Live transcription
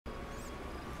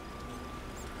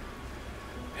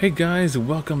Hey guys,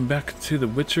 welcome back to The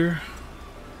Witcher.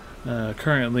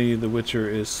 Currently The Witcher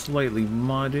is slightly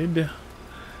modded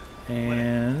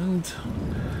and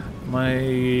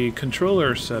my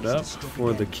controller setup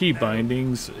for the key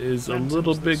bindings is a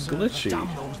little bit glitchy.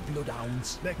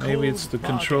 Maybe it's the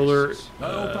controller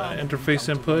interface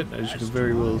input, as you can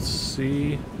very well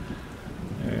see.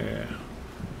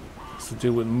 It's to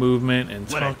do with movement and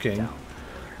talking.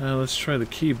 Let's try the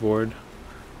keyboard.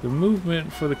 The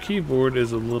movement for the keyboard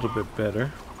is a little bit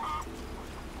better.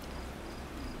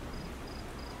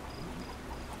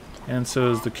 And so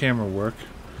is the camera work.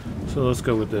 So let's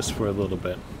go with this for a little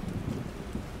bit.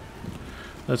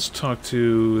 Let's talk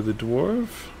to the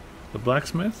dwarf, the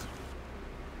blacksmith.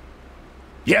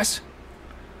 Yes?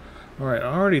 Alright, I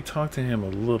already talked to him a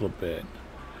little bit.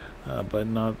 But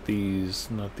not these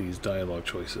dialogue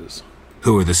choices.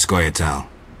 Who are the Scoia'tael?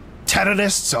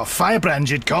 Terrorists or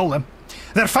firebrands, you'd call them.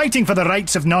 They're fighting for the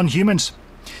rights of non-humans.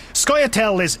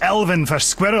 Scoia'tael is Elven for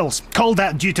squirrels, called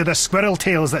that due to the squirrel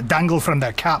tails that dangle from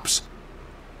their caps.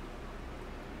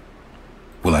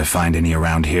 Will I find any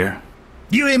around here?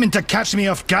 You aiming to catch me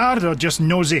off guard or just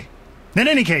nosy? In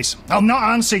any case, I'll not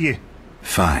answer you.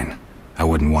 Fine. I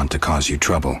wouldn't want to cause you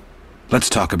trouble. Let's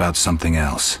talk about something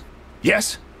else.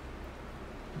 Yes?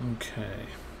 Okay.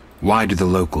 Why do the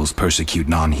locals persecute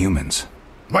non-humans?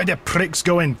 Why do pricks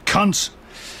go in cunts?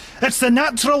 It's the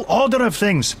natural order of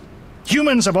things.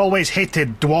 Humans have always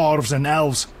hated dwarves and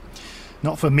elves.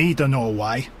 Not for me to know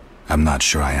why. I'm not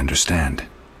sure I understand.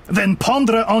 Then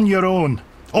ponder it on your own.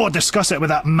 Or discuss it with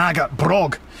that maggot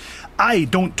Brog. I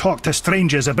don't talk to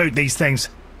strangers about these things.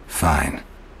 Fine.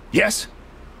 Yes?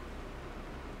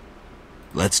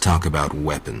 Let's talk about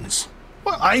weapons.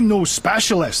 Well, I'm no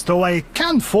specialist, though I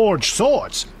can forge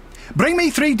swords. Bring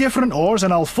me 3 different ores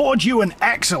and I'll forge you an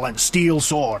excellent steel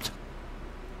sword.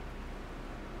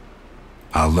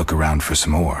 I'll look around for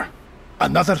some more.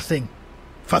 Another thing.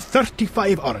 For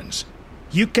 35 orens,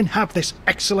 you can have this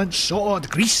excellent sword,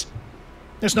 Grease.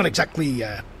 It's not exactly,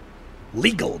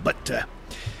 legal, but,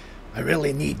 I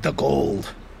really need the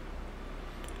gold.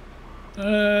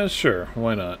 Sure,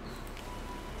 why not?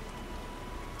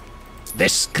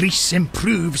 This grease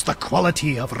improves the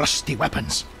quality of rusty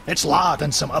weapons. It's lard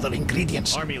and some other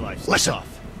ingredients. Army life. Listen.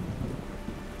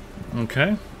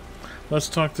 Okay. Let's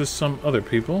talk to some other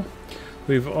people.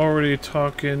 We've already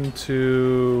talking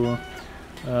to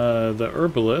the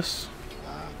herbalist.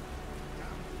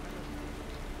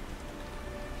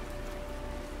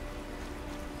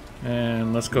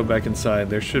 And let's go back inside.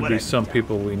 There should be some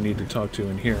people we need to talk to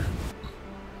in here.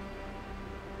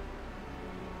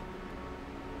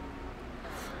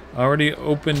 I already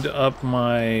opened up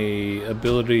my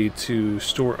ability to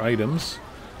store items.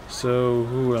 So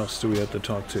who else do we have to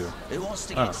talk to? Who wants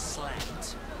to get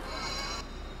slapped?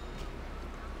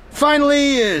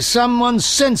 Finally, someone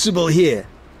sensible here.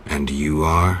 And you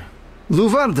are?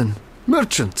 Luvarden,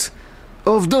 merchant.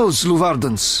 Of those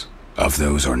Luvardens. Of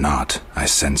those or not, I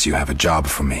sense you have a job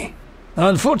for me.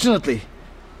 Unfortunately,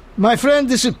 my friend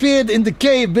disappeared in the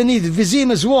cave beneath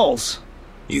Vizima's walls.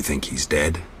 You think he's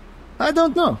dead? I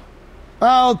don't know.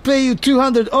 I'll pay you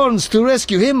 200 orns to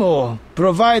rescue him or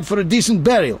provide for a decent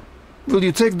burial. Will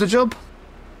you take the job?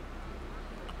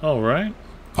 Alright.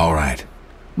 Alright.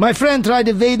 My friend tried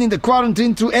evading the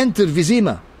quarantine to enter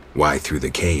Vizima. Why through the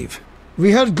cave?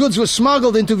 We heard goods were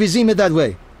smuggled into Vizima that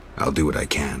way. I'll do what I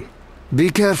can. Be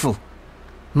careful.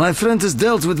 My friend has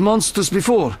dealt with monsters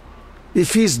before.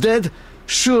 If he's dead,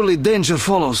 surely danger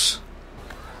follows.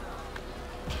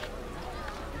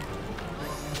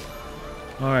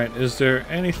 Alright, is there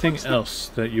anything else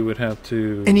that you would have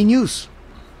to... Any news?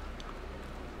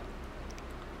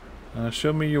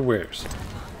 Show me your wares.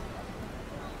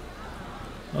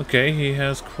 Okay, he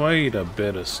has quite a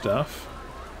bit of stuff.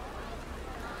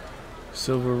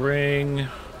 Silver ring,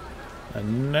 a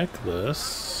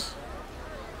necklace.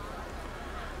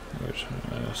 Which,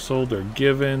 sold or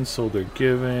given,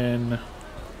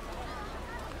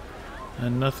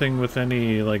 and nothing with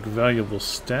any like valuable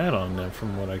stat on them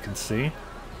from what I can see.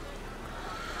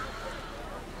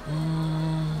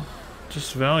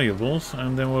 Just valuables.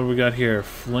 And then what do we got here?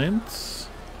 Flints.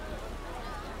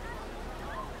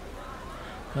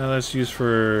 That's used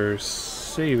for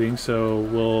saving, so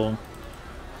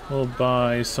we'll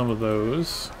buy some of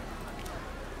those.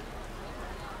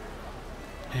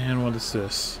 And what is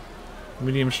this?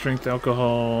 Medium strength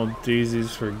alcohol,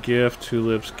 daisies for gift,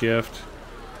 tulips gift,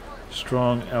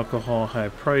 strong alcohol, high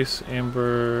price,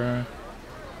 amber.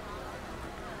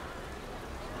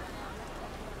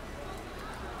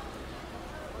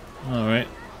 Alright,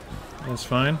 that's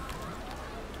fine.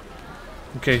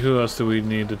 Okay, who else do we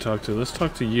need to talk to? Let's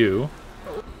talk to you.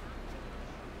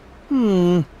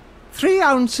 3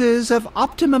 ounces of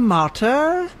optimum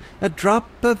mater, a drop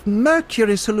of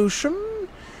mercury solution.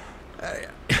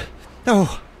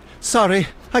 Oh, sorry,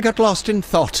 I got lost in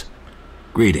thought.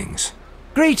 Greetings.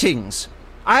 Greetings.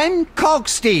 I'm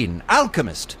Cogstein,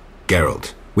 Alchemist.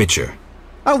 Geralt, Witcher.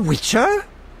 A witcher?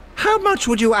 How much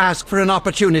would you ask for an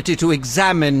opportunity to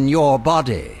examine your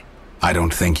body? I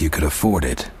don't think you could afford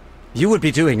it. You would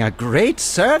be doing a great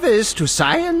service to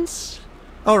science.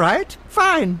 All right,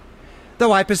 fine.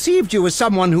 Though I perceived you as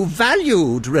someone who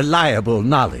valued reliable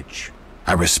knowledge.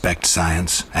 I respect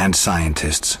science and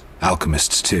scientists,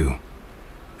 alchemists too.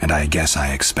 And I guess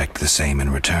I expect the same in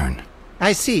return.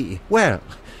 I see. Well,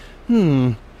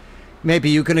 maybe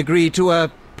you can agree to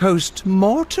a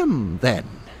post-mortem, then.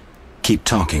 Keep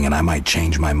talking and I might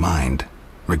change my mind.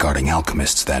 Regarding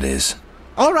alchemists, that is.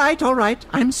 All right.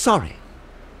 I'm sorry.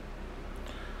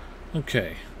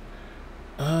 Okay.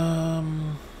 I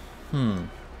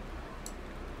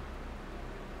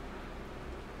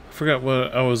forgot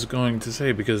what I was going to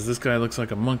say because this guy looks like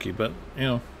a monkey, but, you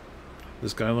know,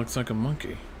 this guy looks like a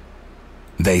monkey.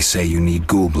 They say you need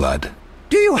ghoul blood.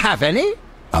 Do you have any?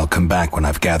 I'll come back when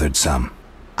I've gathered some.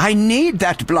 I need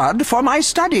that blood for my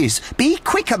studies. Be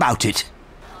quick about it.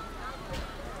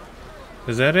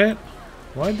 Is that it?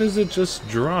 Why does it just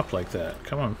drop like that?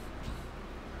 Come on.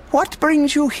 What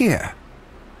brings you here?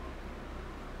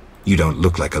 You don't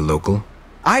look like a local.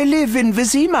 I live in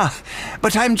Vizima,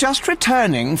 but I'm just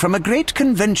returning from a great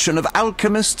convention of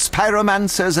alchemists,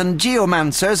 pyromancers, and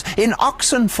geomancers in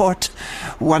Oxenfurt.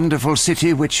 Wonderful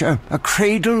city, Witcher, a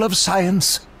cradle of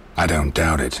science. I don't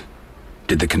doubt it.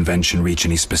 Did the convention reach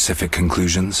any specific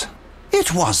conclusions?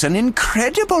 It was an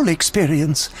incredible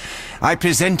experience. I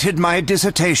presented my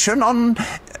dissertation on...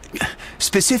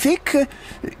 specific?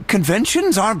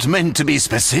 Conventions aren't meant to be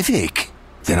specific.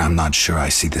 Then I'm not sure I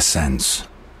see the sense.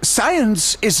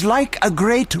 Science is like a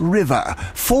great river,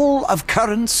 full of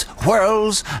currents,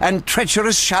 whirls, and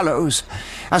treacherous shallows.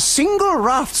 A single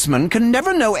raftsman can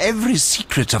never know every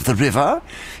secret of the river.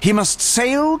 He must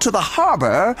sail to the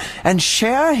harbor and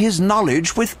share his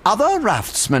knowledge with other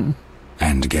raftsmen.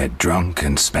 And get drunk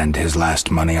and spend his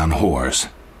last money on whores.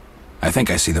 I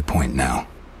think I see the point now.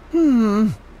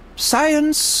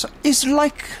 Science is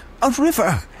like a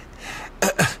river.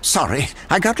 Sorry,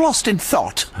 I got lost in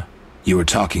thought. You were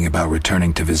talking about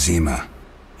returning to Vizima.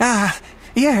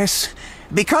 Yes.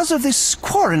 Because of this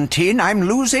quarantine, I'm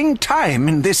losing time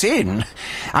in this inn.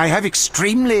 I have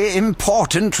extremely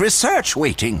important research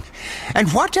waiting.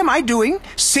 And what am I doing?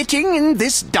 Sitting in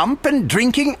this dump and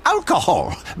drinking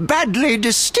alcohol. Badly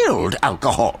distilled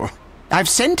alcohol. I've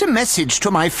sent a message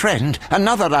to my friend,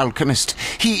 another alchemist.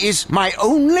 He is my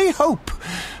only hope.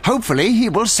 Hopefully he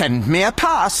will send me a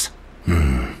pass.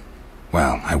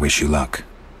 Well, I wish you luck.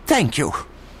 Thank you.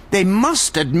 They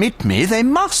must admit me, they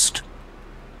must.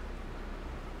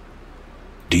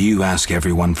 Do you ask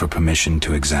everyone for permission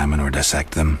to examine or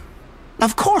dissect them?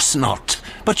 Of course not.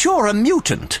 But you're a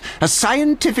mutant, a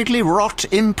scientifically wrought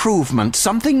improvement,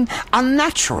 something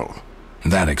unnatural.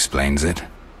 That explains it.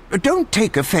 Don't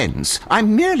take offense.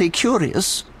 I'm merely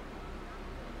curious.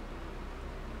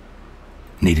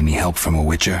 Need any help from a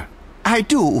witcher? I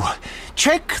do.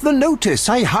 Check the notice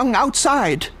I hung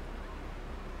outside.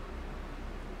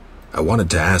 I wanted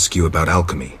to ask you about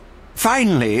alchemy.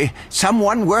 Finally,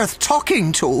 someone worth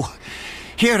talking to.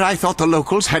 Here I thought the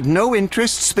locals had no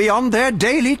interests beyond their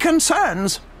daily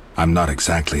concerns. I'm not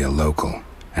exactly a local.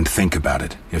 And think about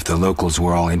it. If the locals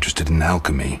were all interested in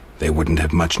alchemy, they wouldn't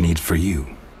have much need for you.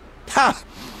 Ha!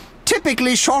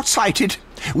 Typically short-sighted.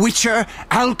 Witcher,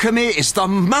 alchemy is the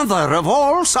mother of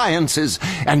all sciences.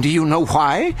 And do you know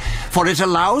why? For it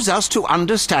allows us to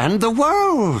understand the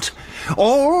world.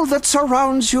 All that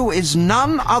surrounds you is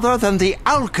none other than the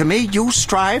alchemy you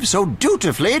strive so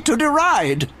dutifully to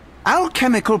deride.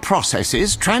 Alchemical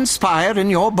processes transpire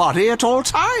in your body at all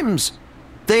times.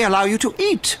 They allow you to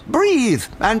eat, breathe,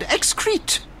 and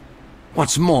excrete.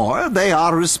 What's more, they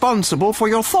are responsible for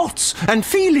your thoughts and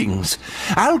feelings.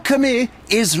 Alchemy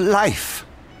is life.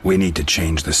 We need to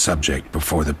change the subject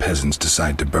before the peasants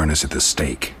decide to burn us at the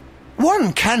stake.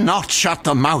 One cannot shut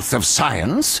the mouth of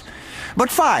science. But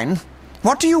fine.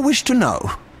 What do you wish to know?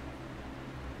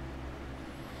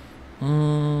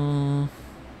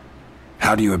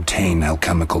 How do you obtain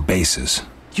alchemical bases?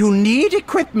 You need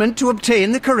equipment to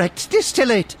obtain the correct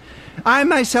distillate. I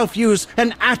myself use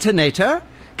an attenator,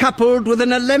 coupled with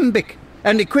an alembic,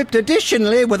 and equipped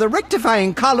additionally with a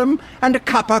rectifying column and a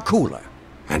copper cooler.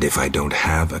 And if I don't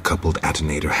have a coupled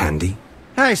attenator handy?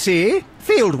 I see.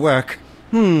 Field work.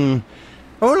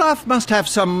 Olaf must have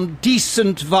some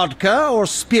decent vodka or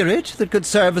spirit that could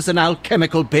serve as an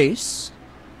alchemical base.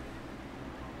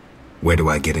 Where do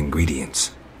I get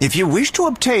ingredients? If you wish to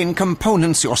obtain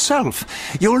components yourself,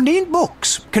 you'll need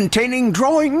books containing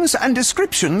drawings and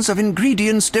descriptions of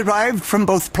ingredients derived from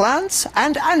both plants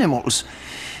and animals.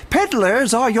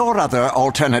 Peddlers are your other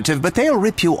alternative, but they'll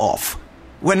rip you off.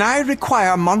 When I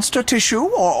require monster tissue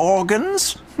or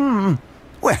organs,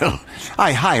 well,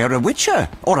 I hire a witcher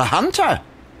or a hunter.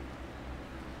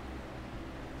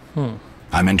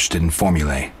 I'm interested in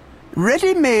formulae.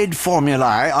 Ready-made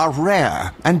formulae are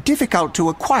rare and difficult to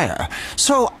acquire,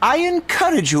 so I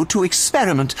encourage you to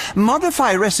experiment,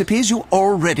 modify recipes you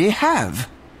already have.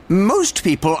 Most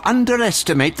people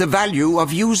underestimate the value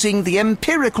of using the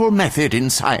empirical method in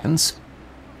science.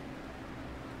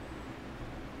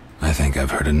 I think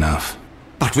I've heard enough.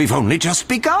 But we've only just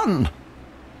begun.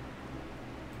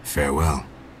 Farewell.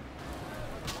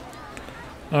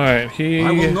 Alright, he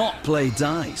I will not play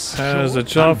dice. has a Short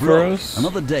job and for broke. us.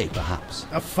 Another day, perhaps.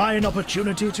 A fine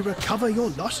opportunity to recover your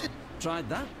losses. Tried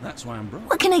that. That's why I'm broke.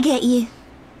 What can I get you?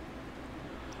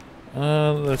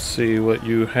 Let's see what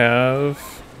you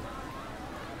have.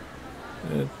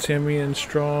 Timmy and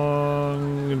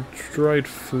strong dried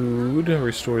food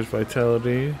restores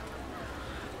vitality.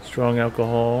 Strong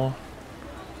alcohol.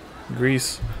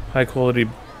 Grease, high quality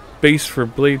base for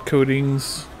blade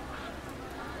coatings.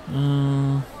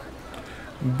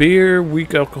 Beer,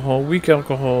 weak alcohol. Weak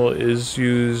alcohol is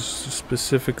used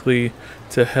specifically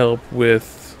to help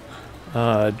with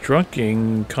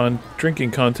drinking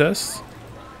contests.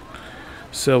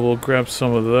 So we'll grab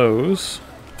some of those.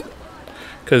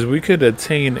 Because we could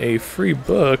attain a free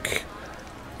book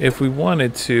if we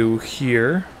wanted to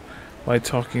here by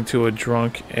talking to a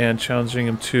drunk and challenging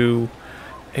him to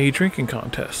a drinking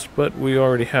contest. But we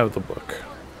already have the book.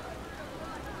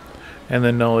 And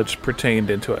the knowledge pertained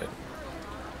into it.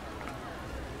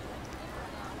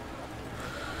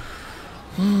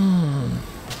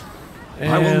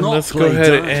 And let's go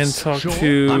ahead and talk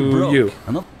to you.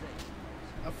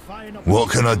 What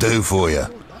can I do for you?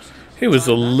 He was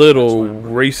a little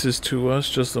racist to us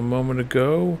just a moment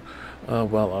ago,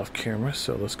 while off camera,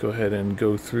 so let's go ahead and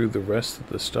go through the rest of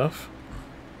the stuff.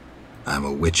 I'm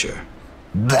a witcher.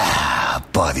 Bah,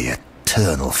 by the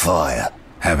eternal fire.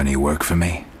 Have any work for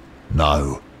me?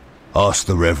 No. Ask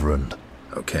the Reverend.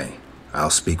 Okay, I'll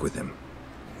speak with him.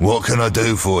 What can I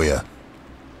do for you?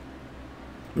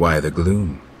 Why the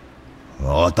gloom?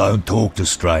 I don't talk to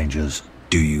strangers.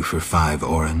 Do you for 5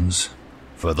 orens?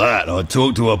 For that, I'd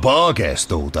talk to a bar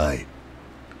guest all day.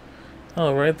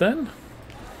 Alright then.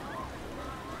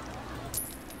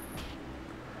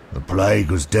 The plague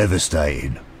was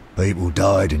devastating. People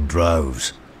died in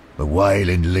droves. The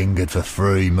wailing lingered for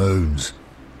 3 moons.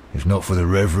 If not for the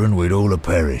Reverend, we'd all have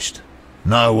perished.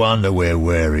 No wonder we're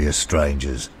wary of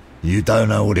strangers. You don't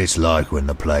know what it's like when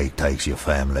the plague takes your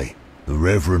family. The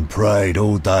Reverend prayed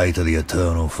all day to the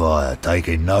eternal fire,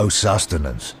 taking no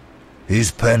sustenance.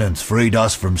 His penance freed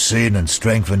us from sin and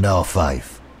strengthened our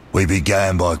faith. We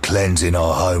began by cleansing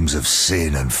our homes of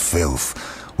sin and filth.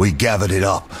 We gathered it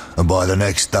up, and by the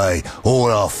next day,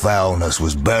 all our foulness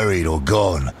was buried or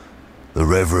gone. The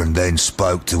Reverend then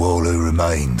spoke to all who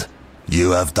remained.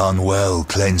 You have done well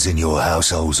cleansing your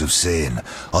households of sin.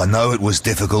 I know it was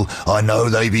difficult, I know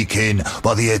they be kin,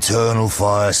 but the eternal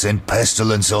fire sent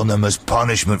pestilence on them as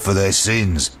punishment for their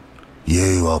sins.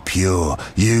 You are pure,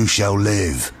 you shall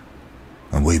live.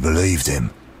 And we believed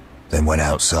him, then went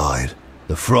outside.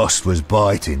 The frost was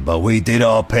biting, but we did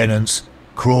our penance,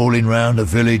 crawling round the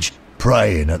village,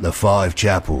 praying at the 5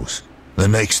 chapels. The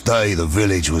next day the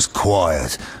village was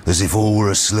quiet, as if all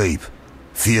were asleep.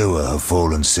 Fewer have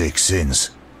fallen sick since.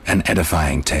 An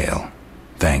edifying tale.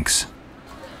 Thanks.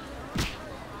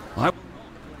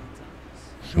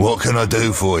 What can I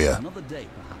do for you?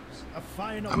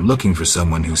 I'm looking for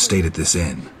someone who stayed at this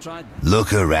inn.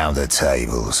 Look around the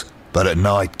tables. But at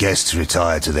night, guests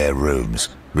retire to their rooms.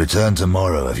 Return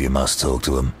tomorrow if you must talk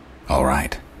to them. All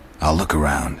right. I'll look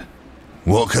around.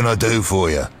 What can I do for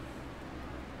you?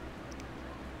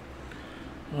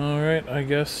 Alright, I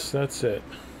guess that's it.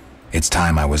 It's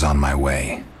time I was on my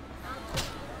way.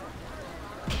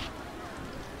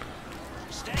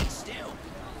 Stand still.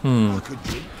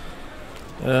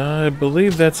 I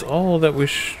believe that's all that we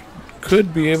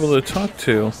could be able to talk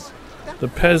to. The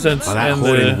peasants Well, that and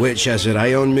horrid the... witch has her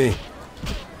eye on me.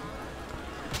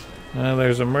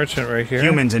 there's a merchant right here.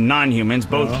 Humans and non-humans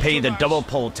both Oh. pay the double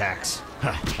poll tax.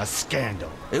 A scandal.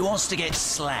 Who wants to get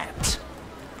slapped?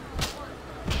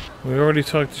 We already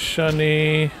talked to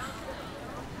Shani.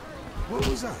 What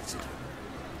was that?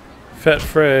 Fat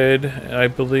Fred, I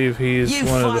believe he's You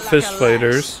one of the fight like fist a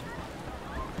fighters.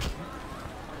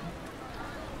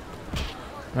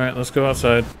 Alright, let's go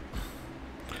outside.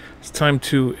 It's time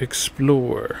to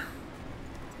explore.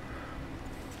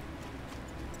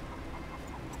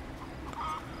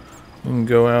 We can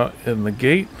go out in the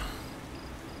gate.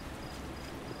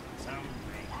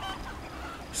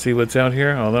 See what's out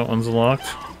here. Oh, that one's locked.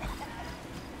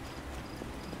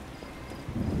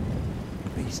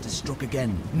 The beast has struck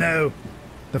again. No,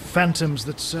 the phantoms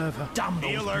that serve her. Damn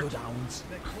those bloodhounds.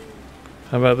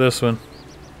 How about this one?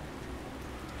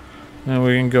 And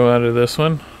we can go out of this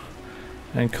one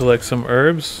and collect some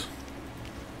herbs.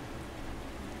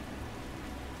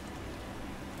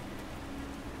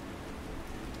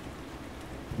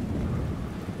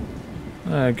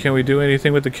 Can we do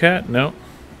anything with the cat? No.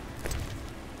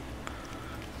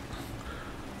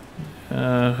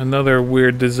 Another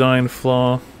weird design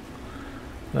flaw.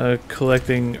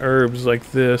 Collecting herbs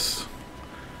like this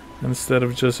instead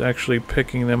of just actually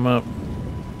picking them up.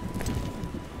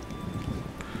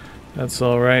 That's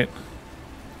alright.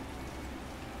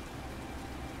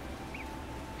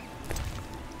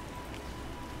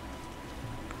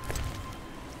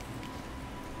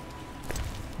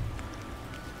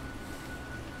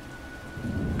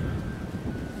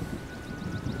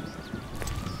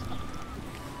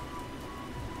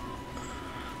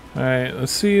 Alright,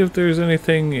 let's see if there's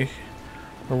anything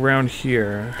around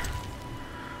here.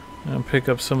 I'll pick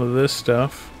up some of this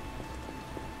stuff.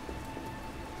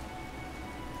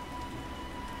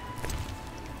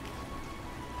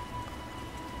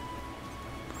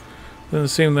 Doesn't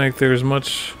seem like there's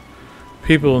much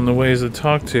people in the ways to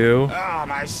talk to. Ah,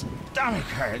 my stomach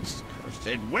hurts.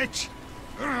 Cursed witch.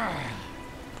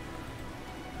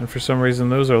 And for some reason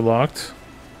those are locked.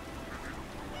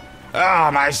 Ah,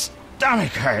 my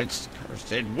stomach hurts.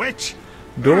 Cursed witch.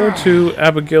 Door to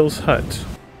Abigail's hut.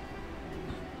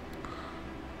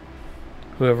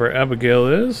 Whoever Abigail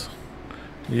is.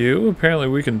 You. Apparently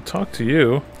we can talk to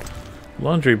you.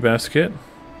 Laundry basket.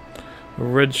 A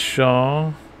red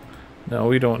shawl. No,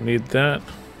 we don't need that.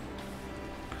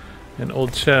 An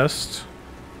old chest.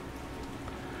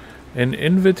 An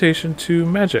invitation to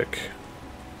magic.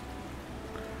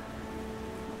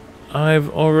 I've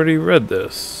already read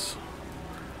this.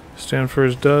 Stand for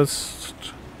his dust.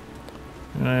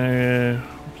 I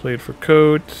played for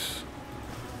coat.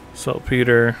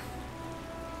 Saltpeter.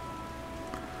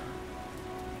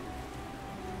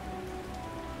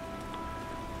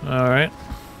 Alright.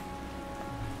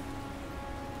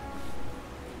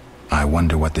 I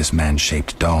wonder what this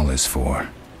man-shaped doll is for.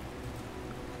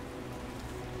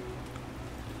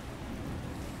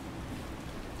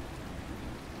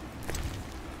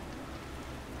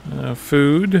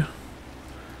 Food.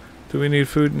 Do we need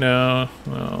food? No.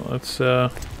 Well, let's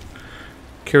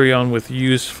carry on with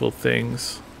useful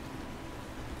things.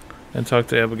 And talk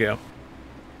to Abigail.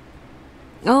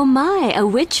 Oh my, a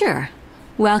witcher.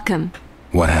 Welcome.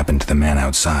 What happened to the man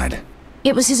outside?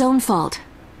 It was his own fault.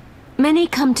 Many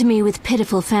come to me with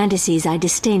pitiful fantasies I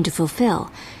disdain to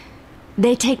fulfill.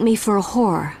 They take me for a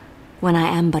whore, when I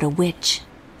am but a witch.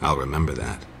 I'll remember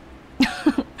that.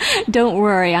 Don't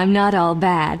worry, I'm not all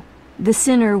bad. The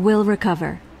sinner will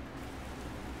recover.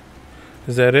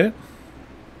 Is that it?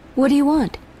 What do you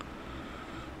want?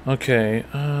 Okay,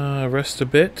 rest a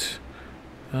bit.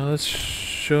 Let's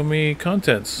show me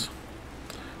contents.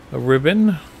 A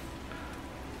ribbon.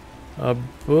 A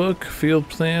book, field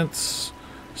plants,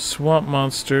 swamp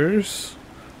monsters,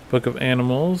 book of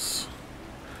animals.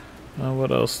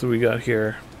 What else do we got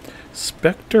here?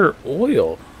 Spectre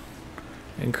oil.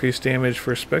 Increased damage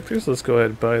for specters. Let's go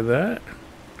ahead and buy that.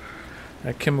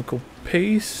 A chemical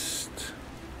paste.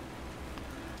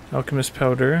 Alchemist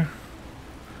powder.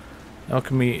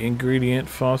 Alchemy ingredient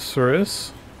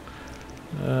phosphorus.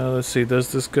 Let's see,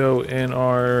 does this go in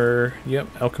our... Yep,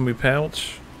 alchemy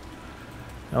pouch.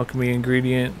 Alchemy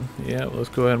ingredient. Yeah, let's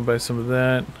go ahead and buy some of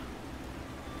that.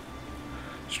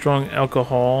 Strong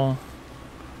alcohol.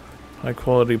 High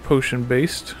quality potion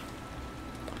based.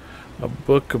 A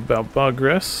book about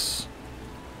progress.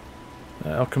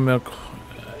 Alchemic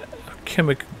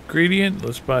ingredient.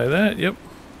 Let's buy that. Yep.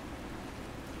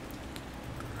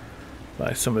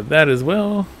 Buy some of that as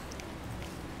well.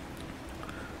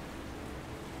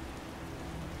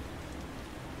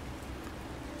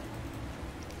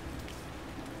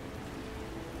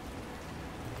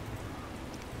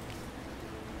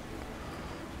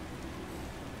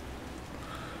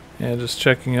 Yeah, just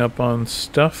checking up on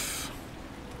stuff.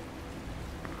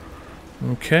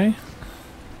 Okay.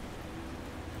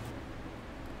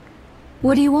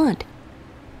 What do you want?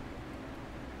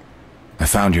 I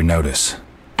found your notice.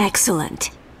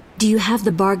 Excellent. Do you have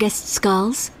the Barghest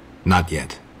skulls? Not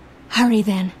yet. Hurry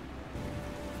then.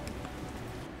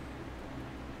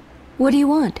 What do you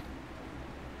want?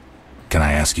 Can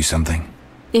I ask you something?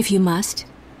 If you must.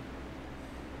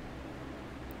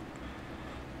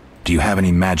 Do you have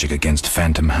any magic against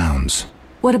phantom hounds?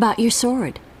 What about your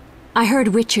sword? I heard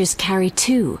witchers carry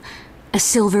two. A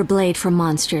silver blade for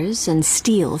monsters and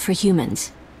steel for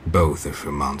humans. Both are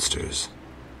for monsters.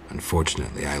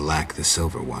 Unfortunately, I lack the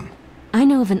silver one. I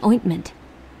know of an ointment.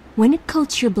 When it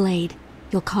coats your blade,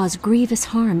 you'll cause grievous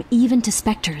harm even to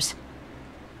specters.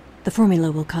 The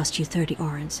formula will cost you 30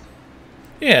 orens.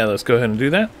 Yeah, let's go ahead and do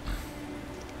that.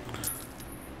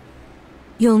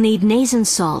 You'll need Nazen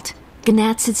salt,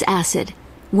 Gnatzid's acid,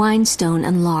 winestone,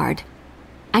 and lard.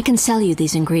 I can sell you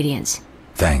these ingredients.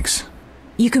 Thanks.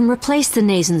 You can replace the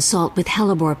Nazen salt with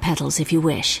hellebore petals if you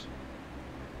wish.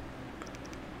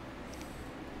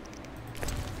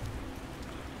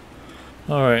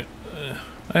 Alright.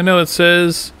 I know it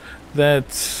says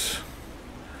that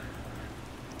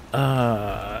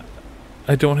I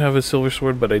don't have a silver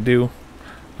sword, but I do.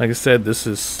 Like I said, this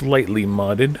is slightly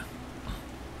modded.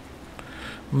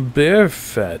 Bear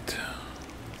fat.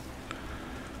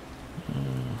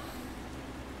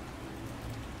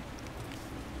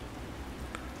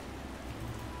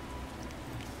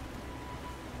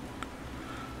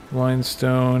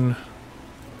 Winestone.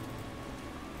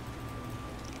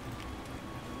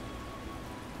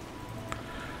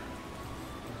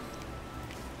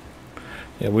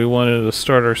 Yeah, we wanted to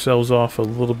start ourselves off a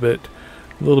little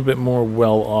bit more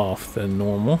well off than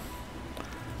normal,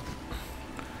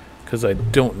 because I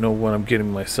don't know what I'm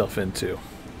getting myself into.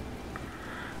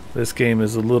 This game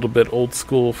is a little bit old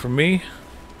school for me,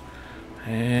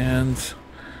 and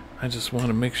I just want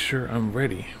to make sure I'm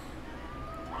ready.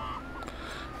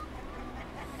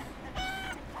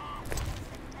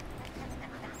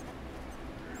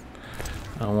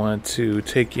 I want to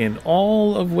take in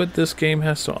all of what this game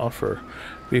has to offer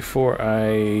before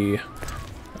I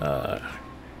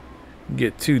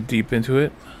get too deep into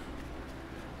it.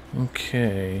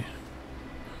 Okay.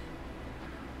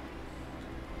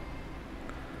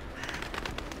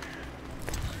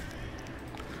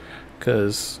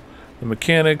 Because the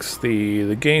mechanics,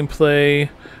 the gameplay,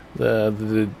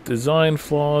 the design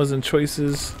flaws and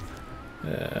choices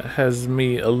has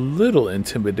me a little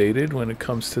intimidated when it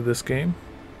comes to this game.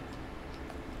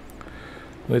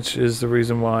 Which is the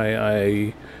reason why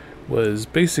I was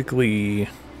basically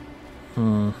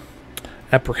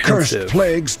apprehensive. Cursed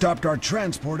plague stopped our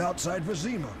transport outside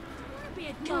Vizima.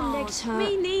 My legs hurt.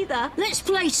 Me neither. Let's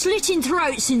play slitting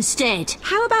throats instead.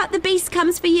 How about the beast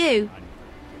comes for you?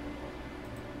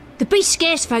 The beast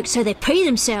scares folks so they pee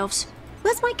themselves.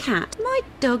 Where's my cat? My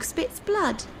dog spits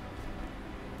blood.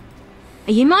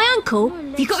 Are you my uncle?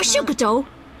 Have you got a sugar doll?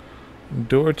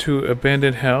 Door to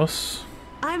abandoned house.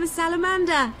 I'm a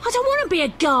salamander. I don't want to be a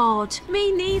guard.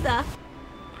 Me neither.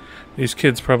 These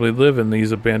kids probably live in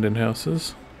these abandoned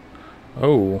houses.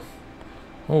 Oh.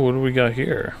 Oh, what do we got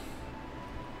here?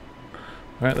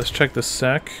 Alright, let's check the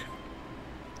sack.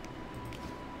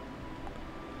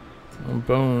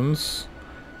 Bones.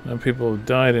 Now people have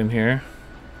died in here.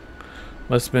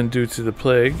 Must have been due to the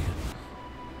plague.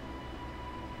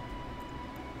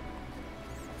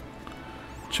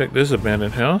 Check this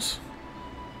abandoned house.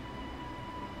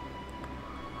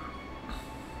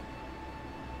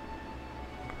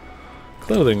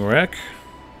 Clothing rack.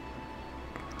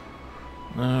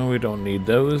 No, we don't need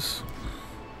those.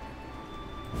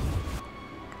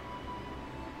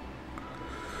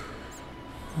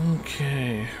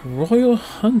 Okay, Royal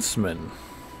Huntsman.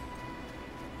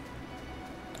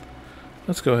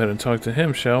 Let's go ahead and talk to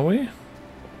him, shall we?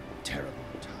 Terrible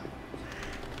time.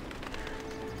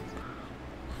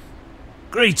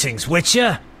 Greetings,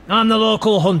 Witcher. I'm the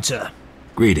local hunter.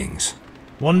 Greetings.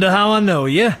 Wonder how I know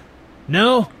you?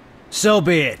 No? So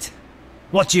be it.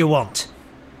 What do you want?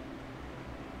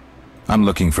 I'm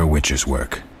looking for Witcher's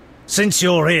work. Since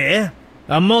you're here,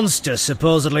 a monster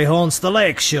supposedly haunts the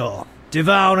lakeshore,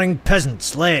 devouring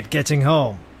peasants late getting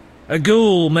home. A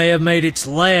ghoul may have made its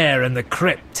lair in the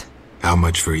crypt. How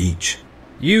much for each?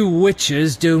 You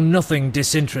witchers do nothing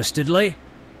disinterestedly.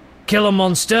 Kill a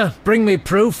monster, bring me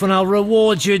proof, and I'll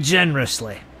reward you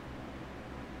generously.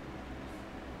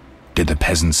 Did the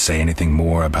peasants say anything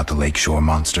more about the lakeshore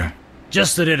monster?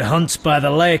 Just that it hunts by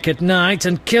the lake at night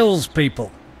and kills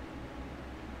people.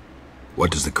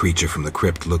 What does the creature from the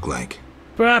crypt look like?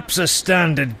 Perhaps a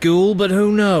standard ghoul, but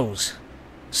who knows?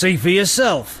 See for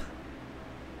yourself.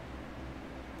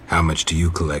 How much do you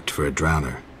collect for a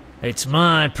drowner? It's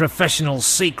my professional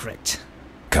secret.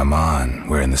 Come on,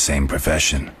 we're in the same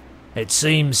profession. It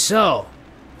seems so.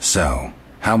 So,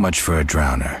 how much for a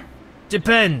drowner?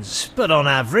 Depends, but on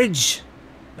average,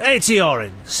 80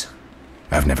 orens.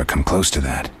 I've never come close to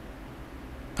that.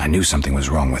 I knew something was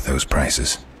wrong with those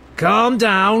prices. Calm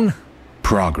down.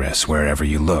 Progress wherever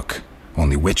you look.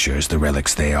 Only witchers, the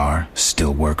relics they are,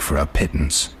 still work for a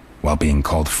pittance, while being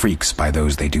called freaks by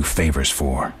those they do favors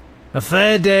for. A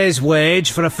fair day's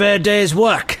wage for a fair day's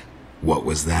work. What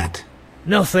was that?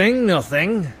 Nothing,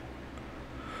 nothing.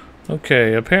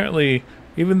 Okay, apparently,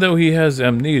 even though he has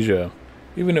amnesia,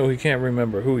 even though he can't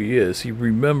remember who he is, he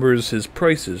remembers his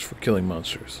prices for killing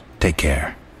monsters. Take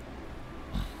care.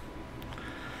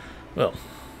 Well.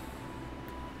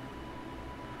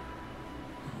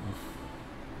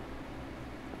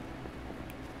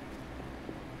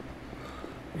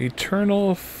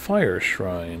 Eternal Fire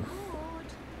Shrine.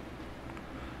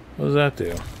 What does that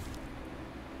do?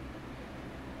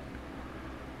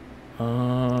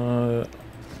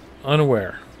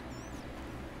 Unaware.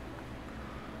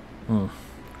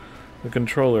 The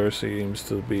controller seems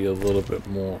to be a little bit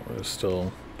more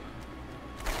still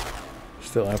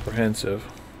apprehensive.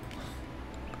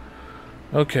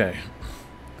 Okay,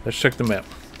 let's check the map,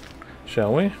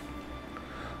 shall we?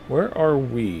 Where are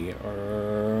we?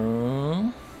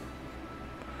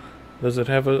 Does it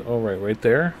have a... oh, right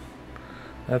there.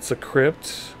 That's a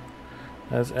crypt.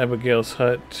 That's Abigail's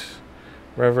hut.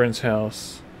 Reverend's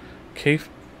house. Cave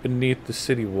beneath the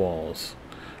city walls.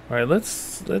 Alright,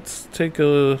 let's take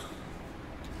a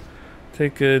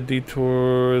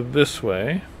detour this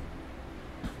way.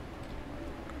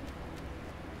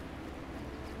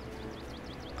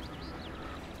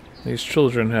 These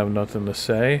children have nothing to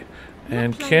say.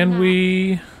 And can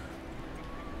we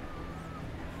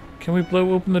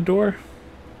blow open the door?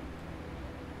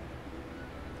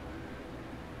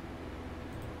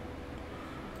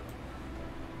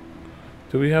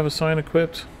 Do we have a sign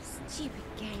equipped? Stupid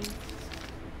game.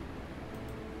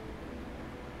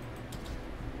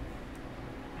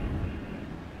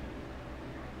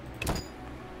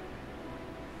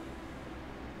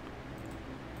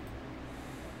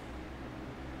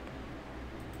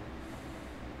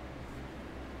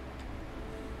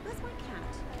 Where's my cat?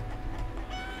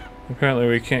 Apparently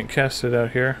we can't cast it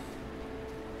out here.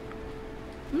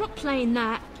 I'm not playing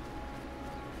that.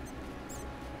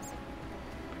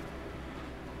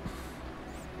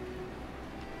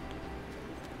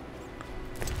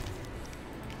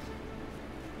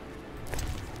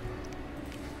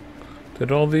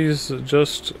 Did all these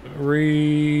just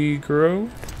regrow?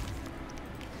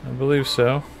 I believe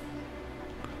so.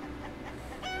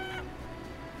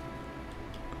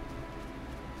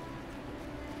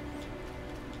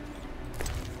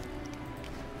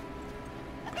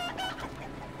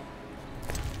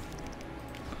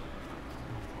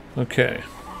 Okay.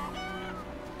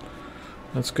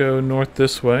 Let's go north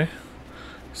this way.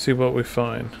 See what we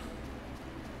find.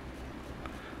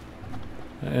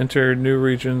 Enter new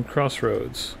region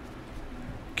crossroads.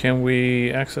 Can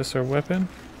we access our weapon?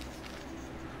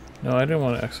 No, I didn't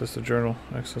want to access the journal.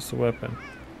 Access the weapon.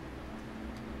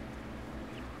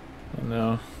 Oh,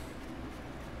 no.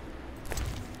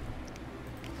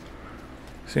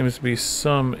 Seems to be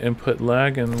some input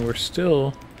lag, and we're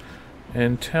still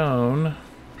in town.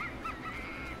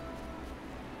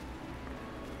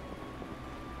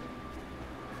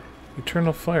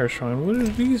 Eternal Fire Shrine. What do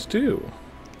these do?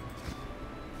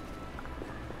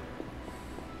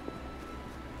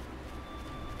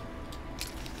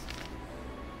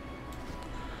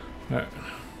 Alright.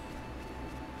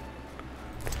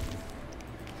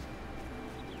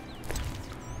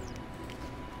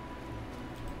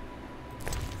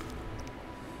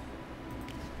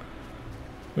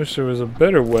 Wish there was a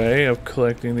better way of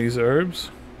collecting these herbs.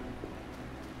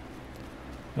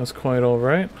 That's quite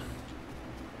alright.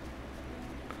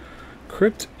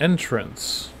 Crypt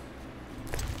entrance.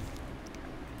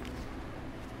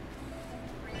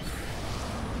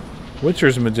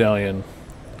 Witcher's medallion.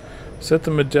 Set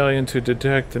the medallion to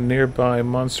detect the nearby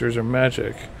monsters or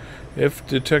magic. If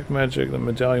detect magic, the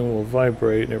medallion will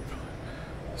vibrate.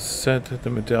 Set the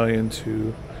medallion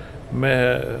to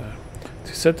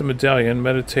set the medallion,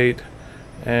 meditate,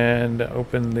 and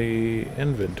open the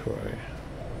inventory.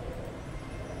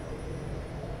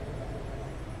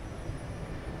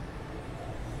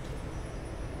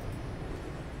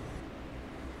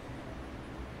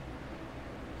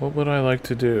 What would I like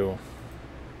to do?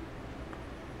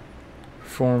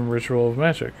 Perform ritual of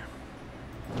magic.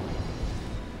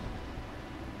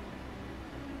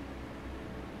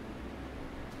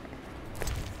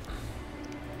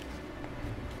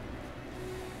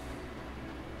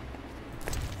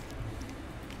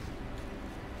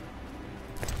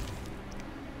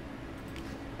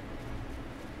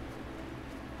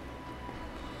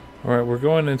 Alright, we're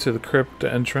going into the crypt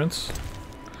entrance.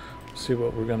 See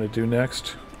what we're going to do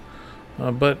next.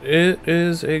 But it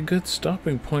is a good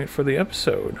stopping point for the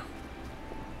episode.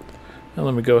 Now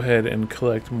let me go ahead and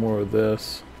collect more of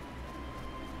this.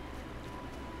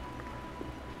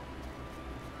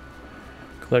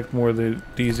 Collect more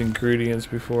of these ingredients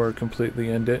before I completely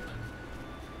end it.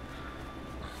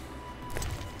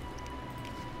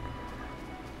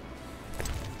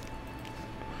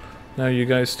 Now you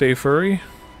guys stay furry.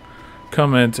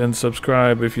 Comment and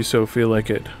subscribe if you so feel like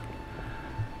it.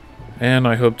 And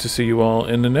I hope to see you all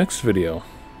in the next video.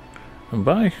 And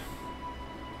bye.